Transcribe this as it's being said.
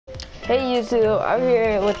Hey YouTube, I'm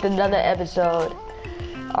here with another episode.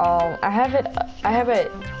 I haven't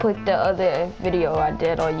put the other video I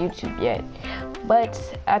did on YouTube yet,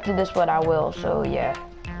 but after this one I will. So yeah,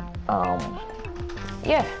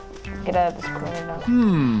 yeah, get out of this corner now.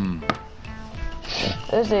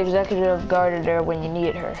 This is the executive gardener when you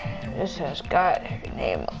need her. This has got her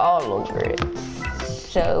name all over it.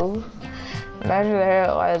 So imagine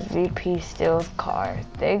her as VP steals car.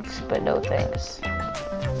 Thanks, but no thanks.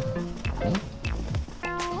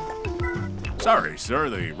 Sorry, sir.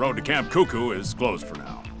 The road to Camp Cuckoo is closed for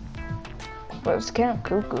now. What's Camp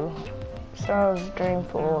Cuckoo? Sounds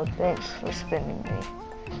dreamful. Thanks for spinning me.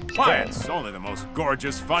 Why, it's only the most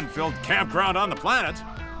gorgeous, fun-filled campground on the planet.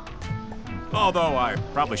 Although I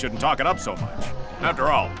probably shouldn't talk it up so much.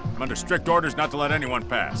 After all, I'm under strict orders not to let anyone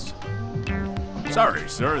pass. Sorry,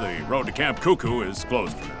 sir. The road to Camp Cuckoo is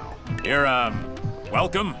closed for now. Here,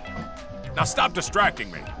 welcome. Now stop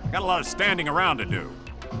distracting me. Got a lot of standing around to do.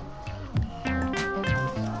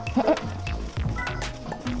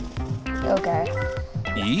 Okay.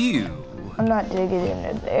 Ew. I'm not digging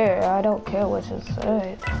into there. I don't care what's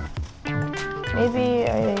inside. Maybe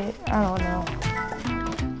I don't know.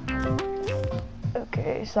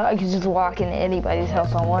 Okay, so I can just walk into anybody's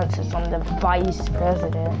house I want since I'm the vice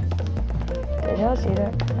president. Did y'all see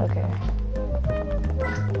that? Okay.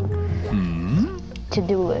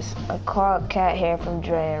 To-do list. Unclog cat hair from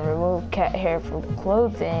drain. Remove cat hair from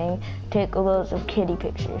clothing. Take loads of kitty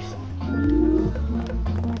pictures.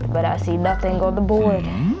 But I see nothing on the board.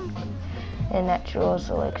 In Natural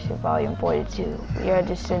Selection, Volume 42. We are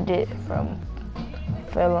descended from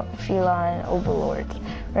feline overlords.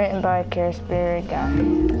 Written by Care Spirit Guy.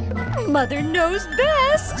 Mother knows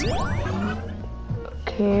best.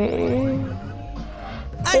 Okay.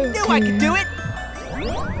 I knew I could do it.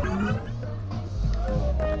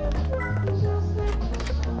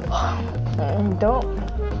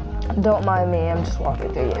 Don't mind me. I'm just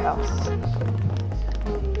walking through your house.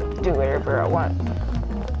 Do whatever I want.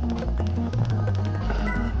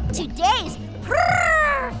 Today's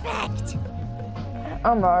perfect.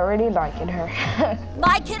 I'm already liking her.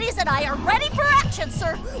 My kitties and I are ready for action,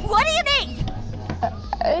 sir. What do you need?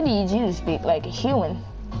 I need you to speak like a human.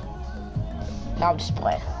 No, I'm just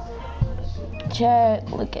playing. Chat,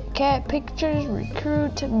 look at cat pictures,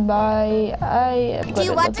 recruit, buy. Do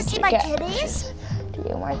you want to see my kitties? Do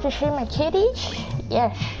you want to see my kitties?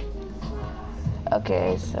 Yes.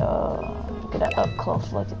 Okay, so get an up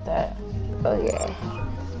close look at that. Oh yeah.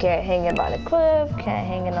 Cat hanging by the cliff, cat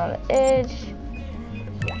hanging on the edge,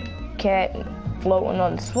 cat floating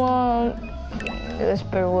on the swamp,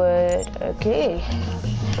 whisperwood. Okay.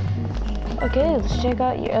 Okay, let's check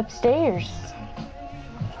out your upstairs.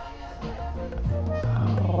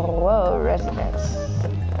 Whoa, residence.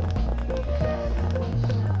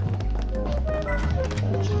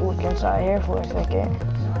 Let's look inside here for a second.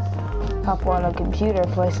 Hop on a computer,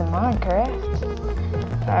 play some Minecraft.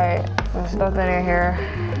 Alright, there's nothing in here.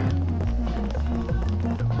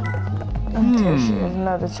 There's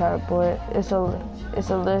another chalkboard.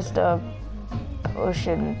 It's a list of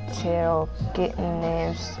ocean tail kitten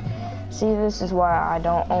names. See, this is why I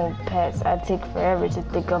don't own pets. I take forever to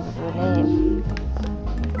think of the name.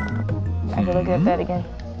 I can look at that again.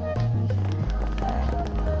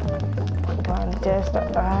 Put on the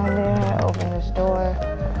desktop behind there. Open this door.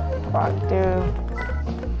 Walk through.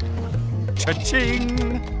 Cha-ching!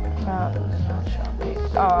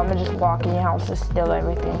 Oh, I'm gonna just walk in your house and steal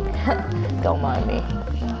everything. Don't mind me.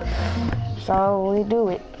 So we do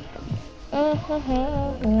it.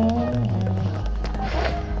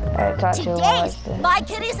 Today's my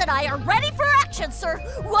kitties and I are ready for action, sir.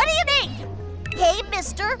 What do you need? Hey,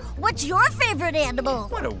 mister, what's your favorite animal?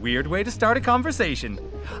 What a weird way to start a conversation.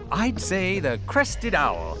 I'd say the crested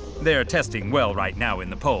owl. They're testing well right now in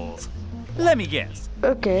the polls. Let me guess.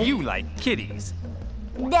 Okay. You like kitties.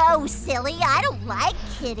 No, silly, I don't like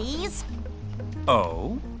kitties.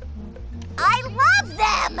 Oh? I love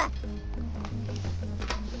them!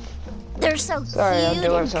 They're so cute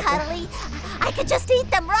and cuddly. I could just eat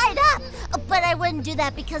them right up. But I wouldn't do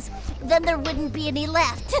that because then there wouldn't be any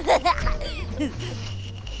left.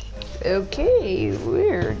 Okay,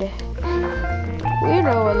 weird.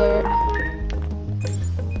 Weirdo alert.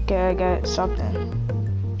 Okay, I got something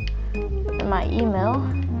in my email.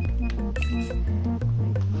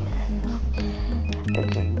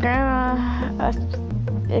 Okay, Grandma,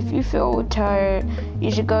 if you feel tired,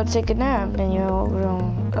 you should go take a nap in your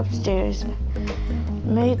room upstairs.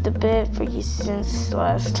 Made the bed for you since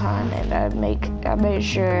last time, and I made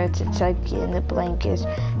sure to tuck you in the blankets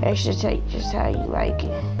extra tight, just how you like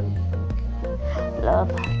it.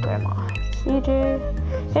 Love, Grandma.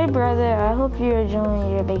 CJ, Hey brother, I hope you're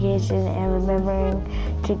enjoying your vacation and remembering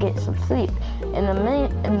to get some sleep. In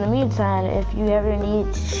the meantime, if you ever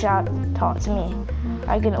need to shop, talk to me.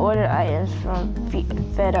 I can order items from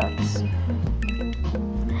FedUps.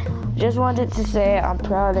 Just wanted to say I'm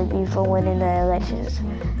proud of you for winning the elections.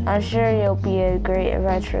 I'm sure you'll be a great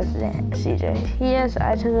representative, CJ. Yes,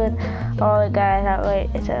 I took all the guys out right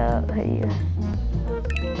to help you.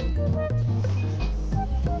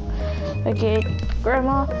 Okay,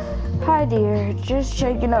 Grandma. Hi dear, just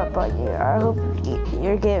checking up on you. I hope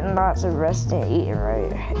you're getting lots of rest and eating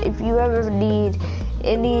right. If you ever need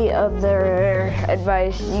any other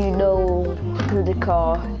advice, you know who to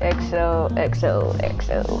call. XOXOXO.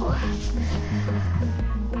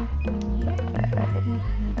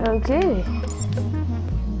 Okay.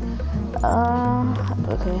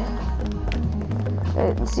 Okay.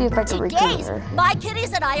 Let's see if I can recruit her. My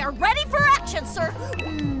kitties and I are ready for action, sir.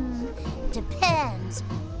 Depends.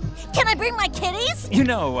 Can I bring my kitties? You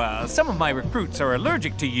know, some of my recruits are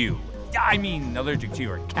allergic to you. I mean, allergic to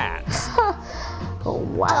your cats. Oh,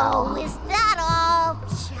 wow. Oh, is that all?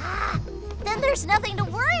 Then there's nothing to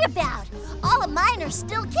worry about. All of mine are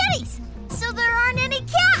still kitties, so there aren't any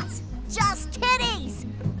cats, just kitties.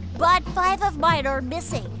 But 5 of mine are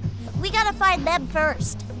missing. We gotta find them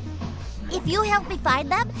first. If you help me find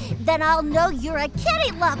them, then I'll know you're a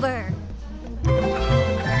kitty lover.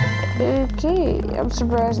 Okay, I'm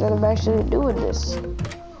surprised that I'm actually doing this.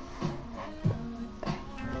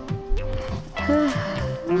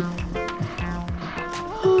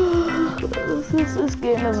 This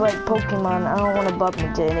game is like Pokemon. I don't want to bump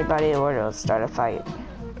into anybody or it'll start a fight.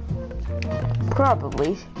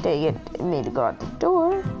 Probably they get me to go out the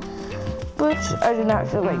door, but I do not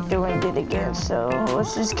feel like doing it again, so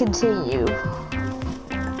let's just continue.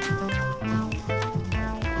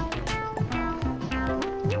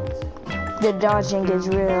 The dodging is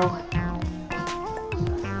real.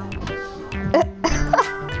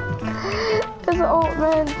 There's an old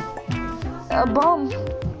man. A bum.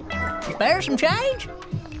 Spare some change?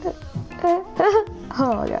 Oh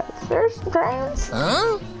my god. There's some change.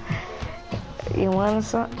 Huh? You want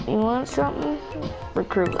something?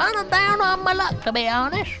 Recruit. Kinda down on my luck, to be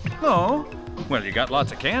honest. Oh, well, you got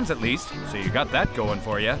lots of cans at least, so you got that going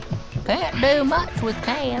for you. Can't do much with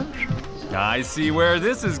cans. I see where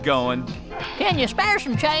this is going. Can you spare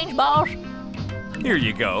some change, boss? Here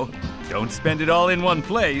you go. Don't spend it all in one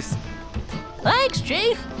place. Thanks,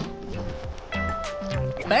 Chief.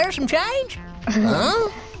 Spare some change? Huh?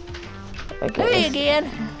 Okay. Hey again.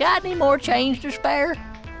 Got any more change to spare?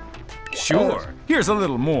 Sure. Here's a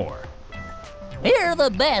little more. You're the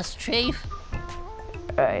best, Chief.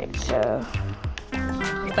 Alright, so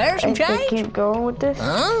Spare some I think change? keep going with this.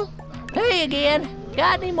 Huh? Hey again.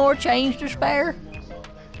 Got any more change to spare?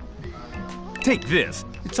 Take this.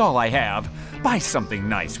 It's all I have. Buy something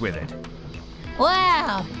nice with it.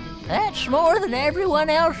 Wow, that's more than everyone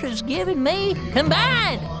else has given me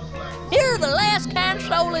combined. You're the last kind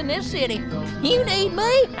soul in this city. You need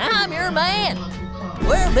me, I'm your man.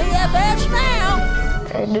 We're BFFs now.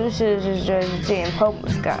 And Deuces is just a damn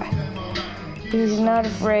homeless guy. He's not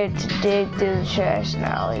afraid to dig through the trash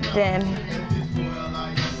now. And then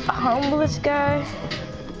a homeless guy?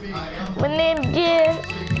 My name's Jeff.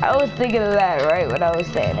 I was thinking of that right when I was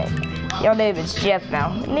saying it. Your name is Jeff now.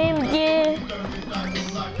 My name's Jeff.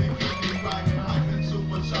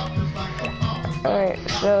 Alright,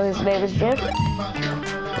 so his name is Jeff?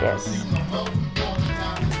 Yes.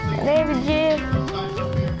 My name is Jeff.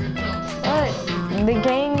 Alright, the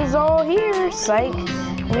gang is all here, psych.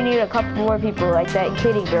 We need a couple more people like that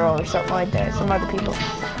kitty girl or something like that. Some other people.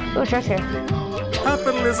 Ooh, trash here.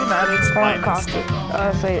 Capitalism at its finest. Coffee.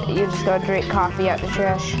 So you're just gonna drink coffee out the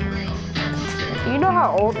trash. You know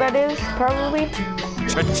how old that is, probably?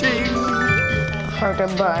 Cha-ching! Or the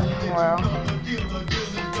bun, well.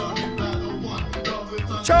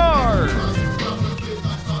 Charge!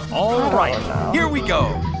 All right, here we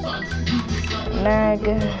go. Nag.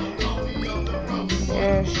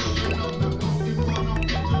 Yes.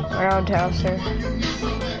 Roundhouser.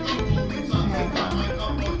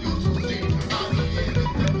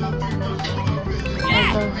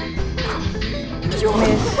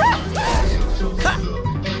 Miss.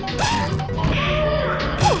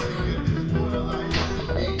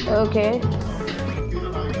 Okay.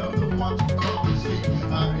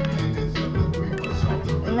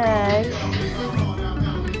 Next.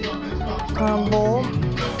 Combo.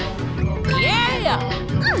 Yeah!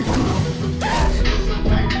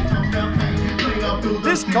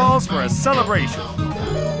 This calls for a celebration.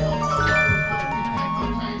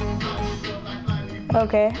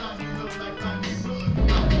 Okay.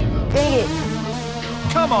 Dang it.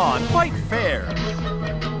 Come on, fight fair.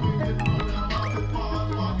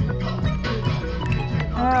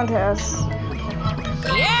 Roundhouse.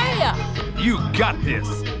 Yeah! You got this.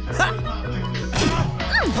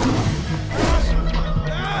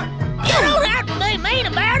 You don't have to be mean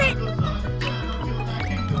about it.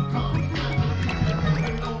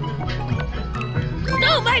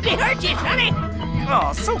 Don't make me hurt you, Sonny.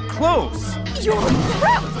 Oh, so close. You're gross.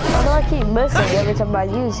 Why do I keep missing every time I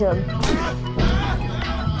use him?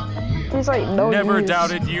 He's like no Never use.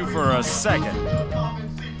 doubted you for a second.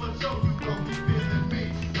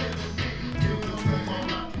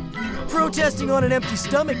 Protesting on an empty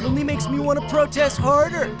stomach only makes me want to protest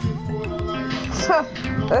harder.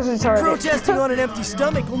 That's retarded. Protesting on an empty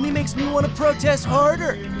stomach only makes me want to protest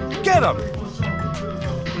harder. Get him!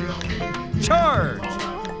 Charge!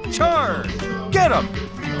 Charge! Get him!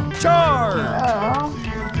 Charge! Oh.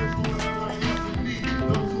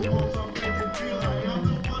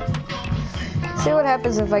 See what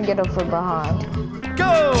happens if I get him from behind.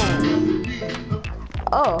 Go!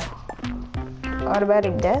 Oh.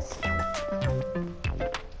 Automatic death?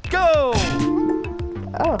 Go!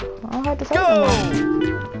 Oh, I don't have to fight no Go!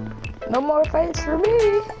 more. No more fights for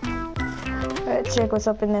me. Let's check what's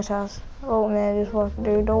up in this house. Oh man, just walked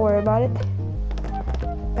through. Don't worry about it.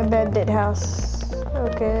 Abandoned house.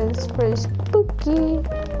 Okay, it's pretty spooky.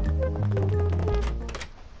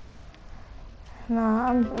 Nah,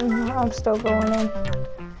 I'm still going in.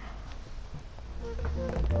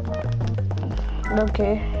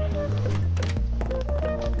 Okay.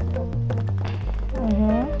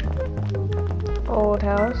 Old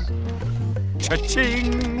house.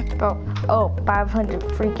 Cha-ching! Oh, $500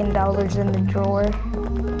 freaking dollars in the drawer.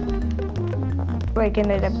 Like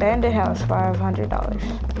in an abandoned house, $500.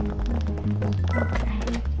 Okay.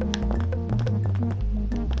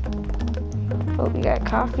 Oh, we got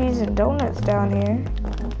coffees and donuts down here.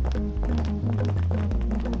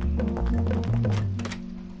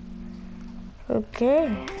 Okay.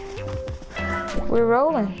 We're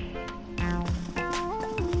rolling.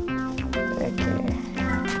 Okay.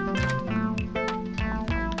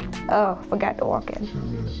 Oh, forgot to walk in.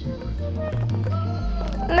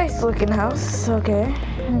 Nice looking house. Okay.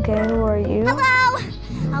 Okay, who are you? Hello!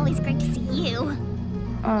 Always great to see you.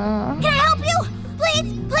 Can I help you?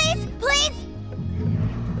 Please, please, please!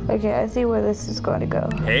 Okay, I see where this is going to go.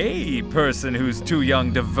 Hey, person who's too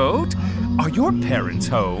young to vote. Are your parents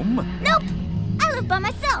home? Nope! I live by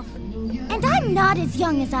myself. And I'm not as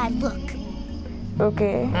young as I look.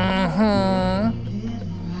 Okay.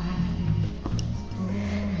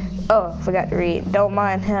 Oh, forgot to read. Don't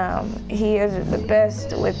mind him. He isn't the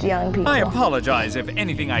best with young people. I apologize if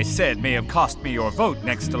anything I said may have cost me your vote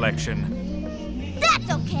next election. That's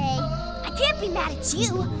okay. I can't be mad at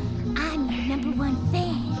you. I'm your #1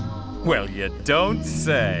 fan. Well, you don't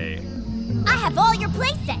say. I have all your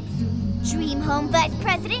playsets. Dream Home Vice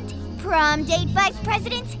President, Prom Date Vice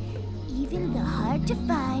President, even the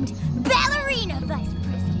hard-to-find Ballerina Vice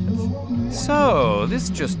President. So, this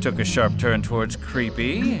just took a sharp turn towards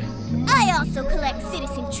creepy. I also collect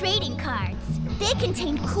citizen trading cards. They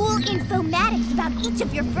contain cool informatics about each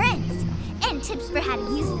of your friends and tips for how to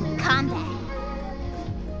use them in combat.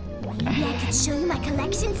 Maybe I could show you my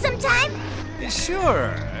collection sometime?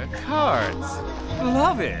 Sure, cards.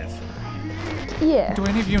 Love it. Yeah. Do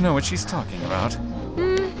any of you know what she's talking about?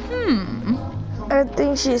 I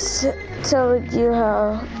think she's telling you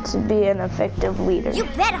how to be an effective leader. You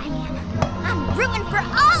bet I am. I'm rooting for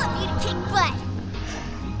all of you to kick butt.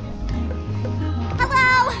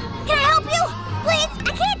 Hello? Can I help you? Please,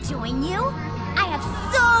 I can't join you. I have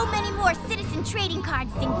so many more citizen trading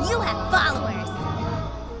cards than you have followers.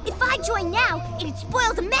 If I join now, it'd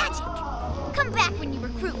spoil the magic. Come back when you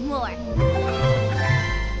recruit more.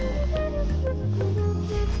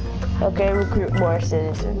 Okay, recruit more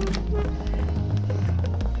citizens.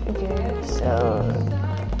 Okay, so...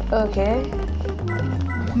 Okay.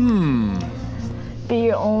 Be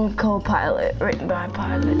your own co-pilot, written by a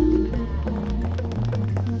pilot.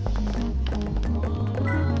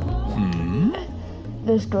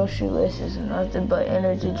 This grocery list is nothing but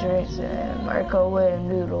energy drinks and microwave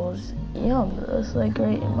noodles. Yum, that's like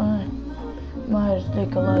right in mine. Mine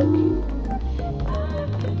think alike.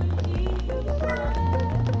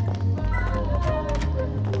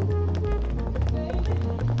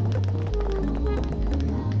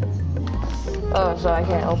 Oh, so I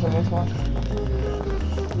can't open this one.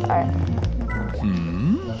 Alright.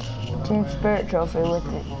 Team Spirit Trophy with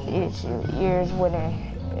each year's winner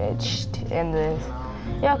etched in the...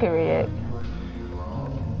 Y'all can read it.